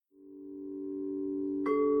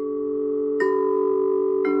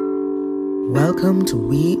Welcome to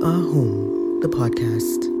We Are Home, the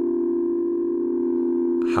podcast.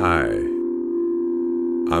 Hi,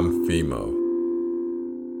 I'm Fimo.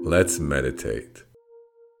 Let's meditate.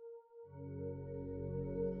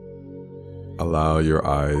 Allow your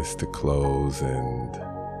eyes to close and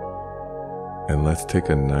let's take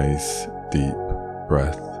a nice deep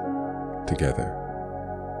breath together.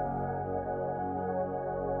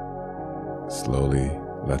 Slowly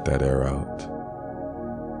let that air out.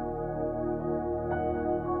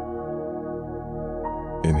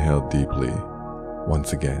 Inhale deeply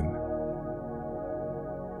once again.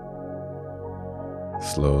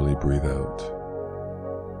 Slowly breathe out.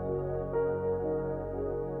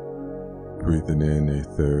 Breathing in a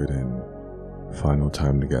third and final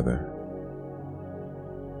time together.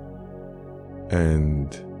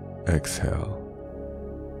 And exhale.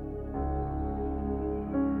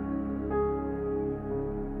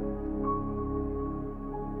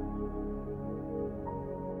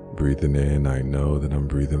 Breathing in, I know that I'm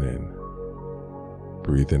breathing in.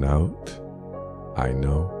 Breathing out, I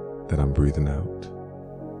know that I'm breathing out.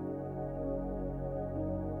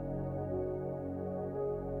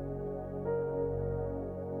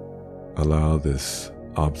 Allow this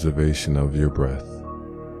observation of your breath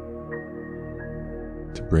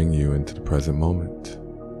to bring you into the present moment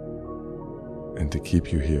and to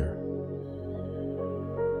keep you here.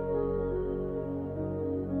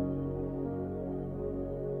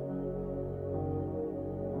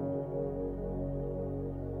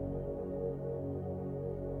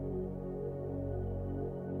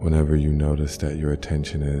 Whenever you notice that your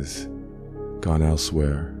attention is gone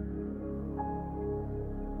elsewhere,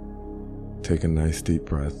 take a nice deep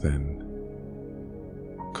breath and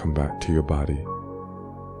come back to your body.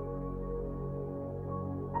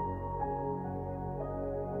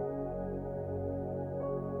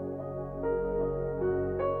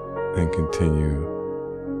 And continue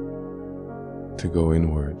to go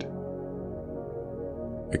inward.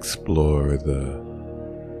 Explore the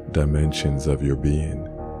dimensions of your being.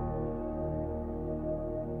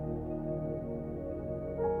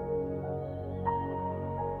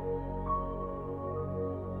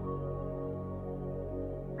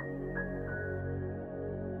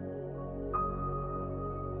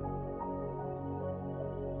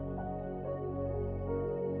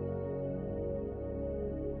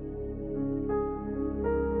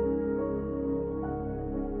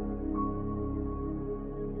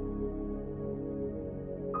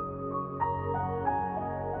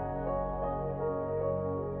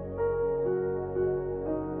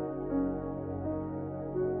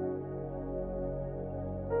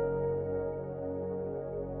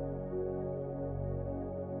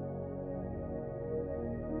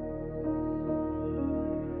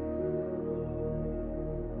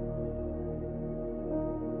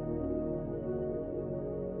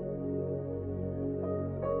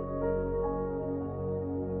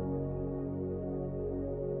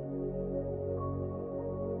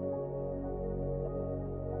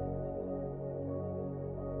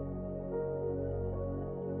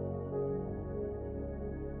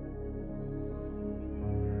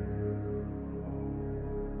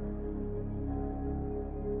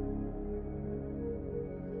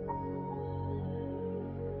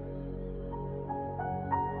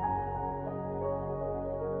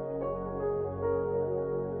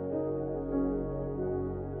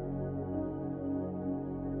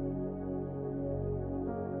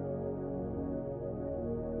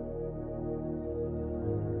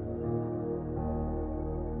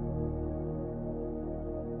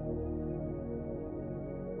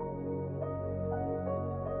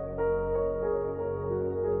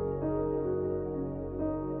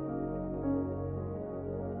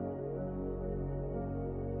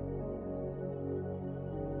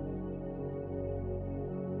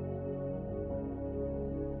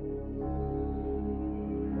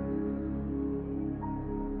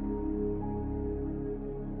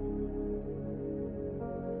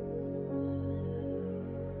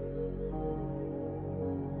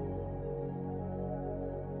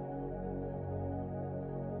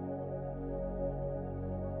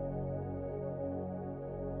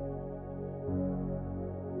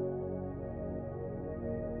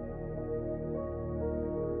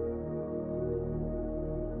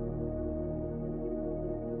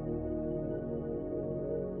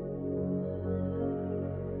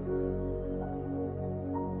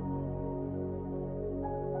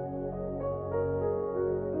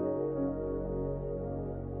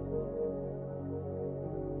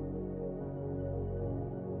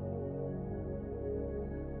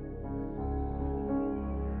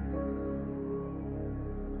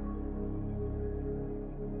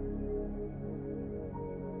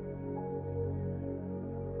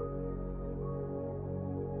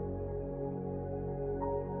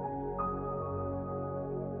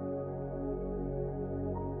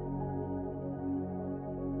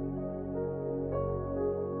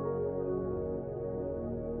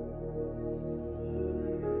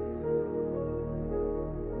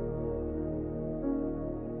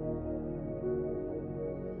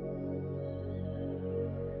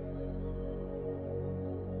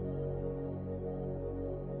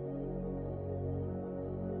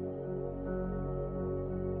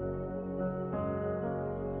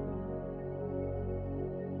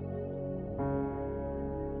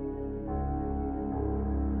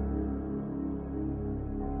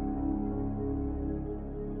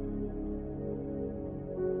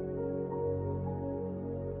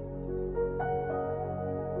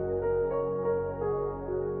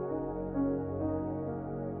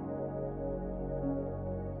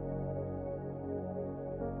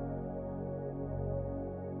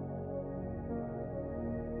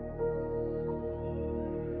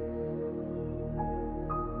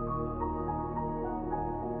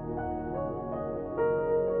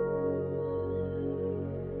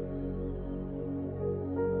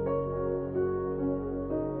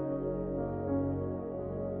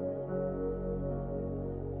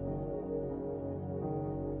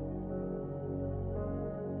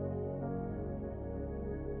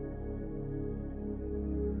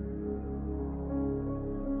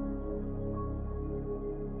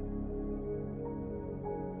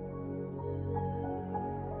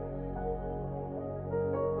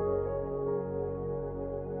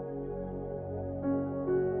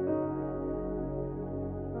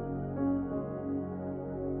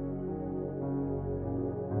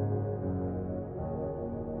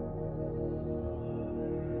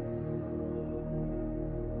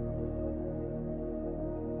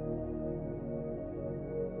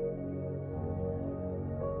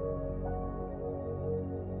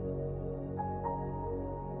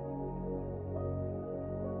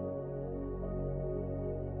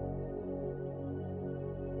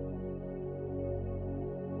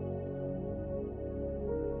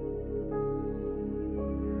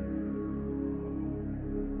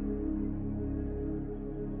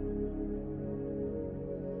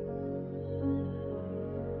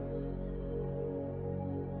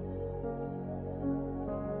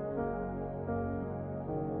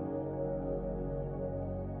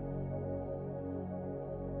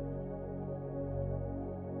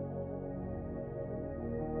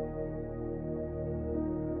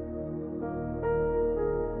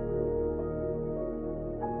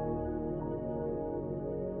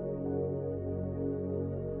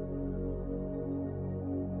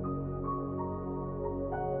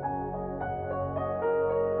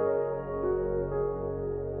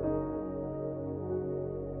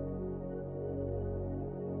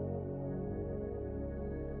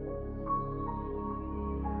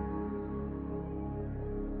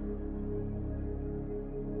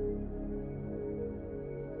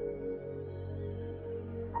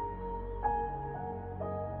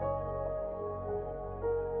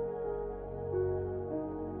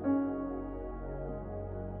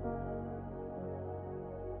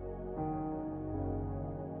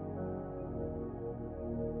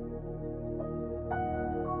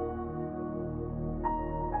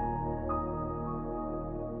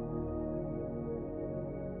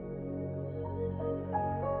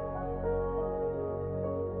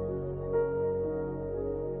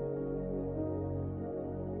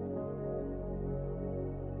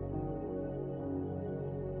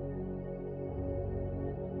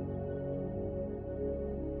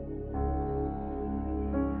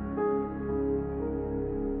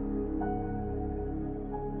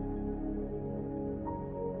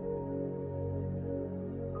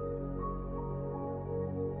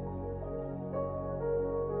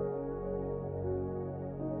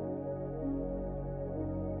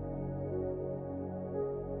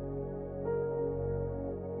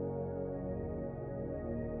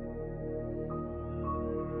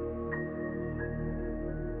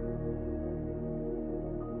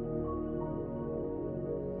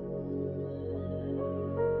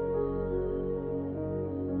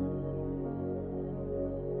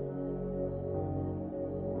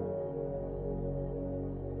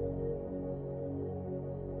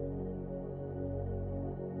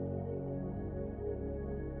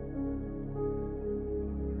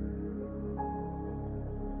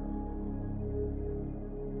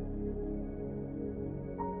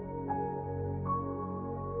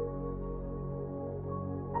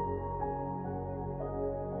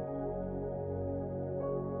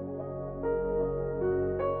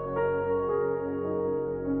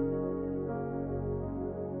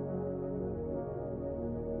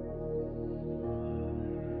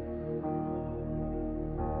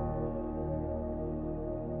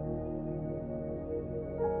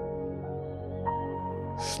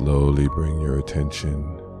 slowly bring your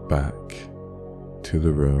attention back to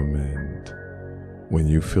the room, and when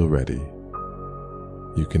you feel ready,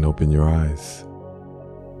 you can open your eyes.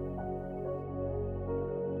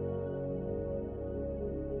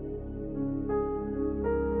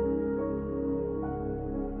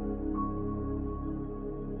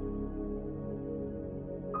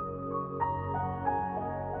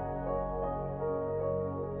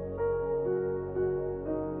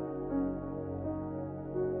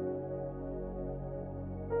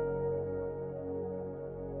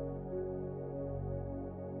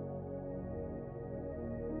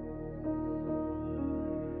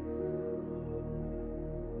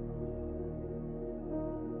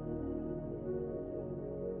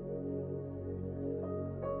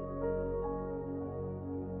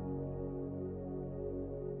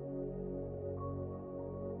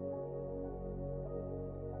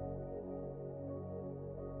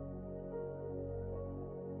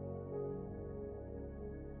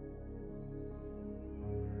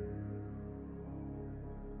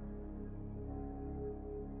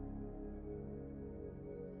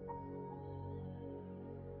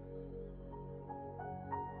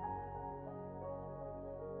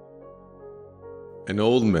 An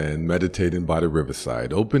old man meditating by the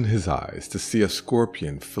riverside opened his eyes to see a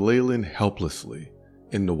scorpion flailing helplessly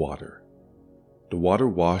in the water. The water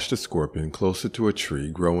washed the scorpion closer to a tree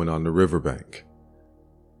growing on the riverbank.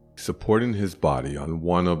 Supporting his body on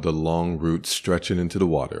one of the long roots stretching into the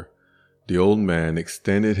water, the old man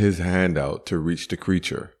extended his hand out to reach the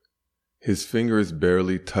creature. His fingers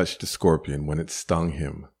barely touched the scorpion when it stung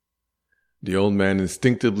him. The old man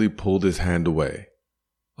instinctively pulled his hand away.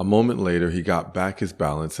 A moment later, he got back his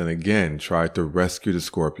balance and again tried to rescue the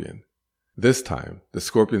scorpion. This time, the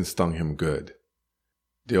scorpion stung him good.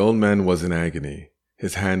 The old man was in agony,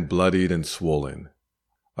 his hand bloodied and swollen.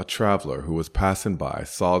 A traveler who was passing by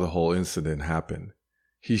saw the whole incident happen.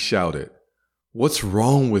 He shouted, "What's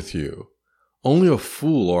wrong with you? Only a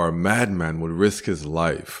fool or a madman would risk his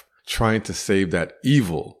life trying to save that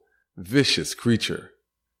evil, vicious creature.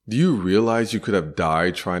 Do you realize you could have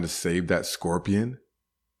died trying to save that scorpion?"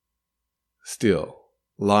 Still,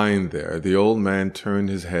 lying there, the old man turned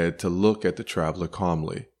his head to look at the traveler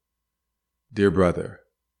calmly. "Dear brother,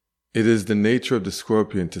 it is the nature of the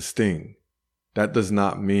scorpion to sting. That does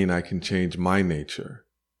not mean I can change my nature,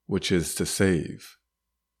 which is to save."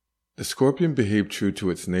 The scorpion behaved true to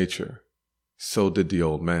its nature. So did the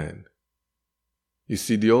old man. You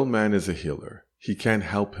see, the old man is a healer. He can't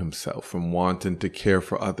help himself from wanting to care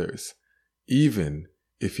for others, even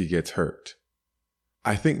if he gets hurt.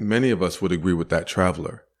 I think many of us would agree with that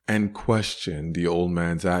traveler and question the old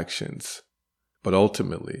man's actions. But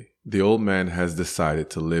ultimately, the old man has decided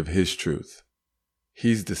to live his truth.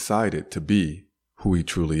 He's decided to be who he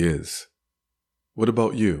truly is. What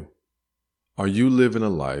about you? Are you living a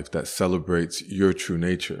life that celebrates your true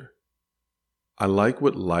nature? I like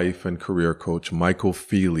what life and career coach Michael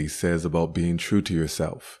Feely says about being true to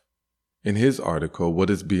yourself. In his article, What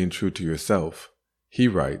is Being True to Yourself? He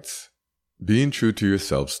writes, "Being true to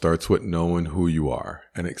yourself starts with knowing who you are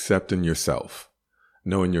and accepting yourself,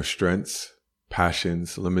 knowing your strengths,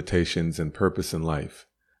 passions, limitations, and purpose in life,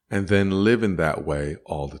 and then living that way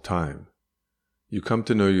all the time. You come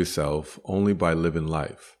to know yourself only by living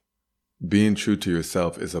life. Being true to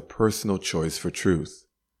yourself is a personal choice for truth,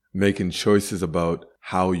 making choices about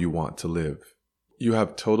how you want to live. You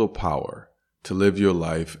have total power to live your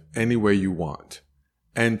life any way you want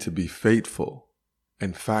and to be faithful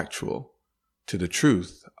and factual to the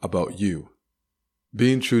truth about you.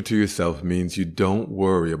 Being true to yourself means you don't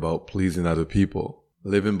worry about pleasing other people,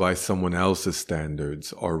 living by someone else's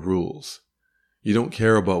standards or rules. You don't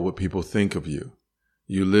care about what people think of you.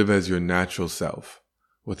 You live as your natural self,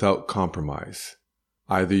 without compromise.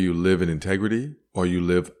 Either you live in integrity or you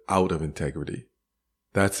live out of integrity.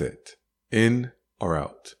 That's it. In or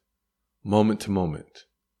out. Moment to moment.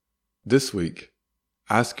 This week,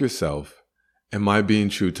 ask yourself, am I being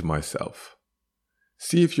true to myself?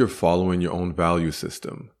 See if you're following your own value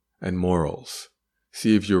system and morals.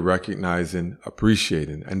 See if you're recognizing,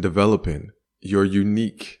 appreciating, and developing your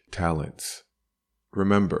unique talents.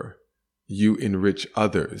 Remember, you enrich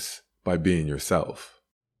others by being yourself.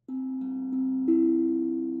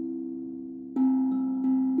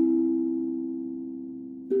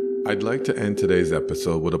 I'd like to end today's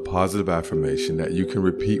episode with a positive affirmation that you can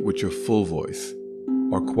repeat with your full voice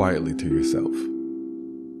or quietly to yourself.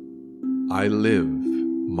 I live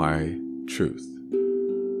my truth.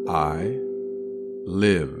 I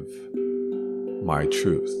live my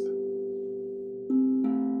truth.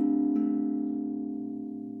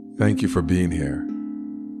 Thank you for being here.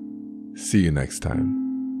 See you next time.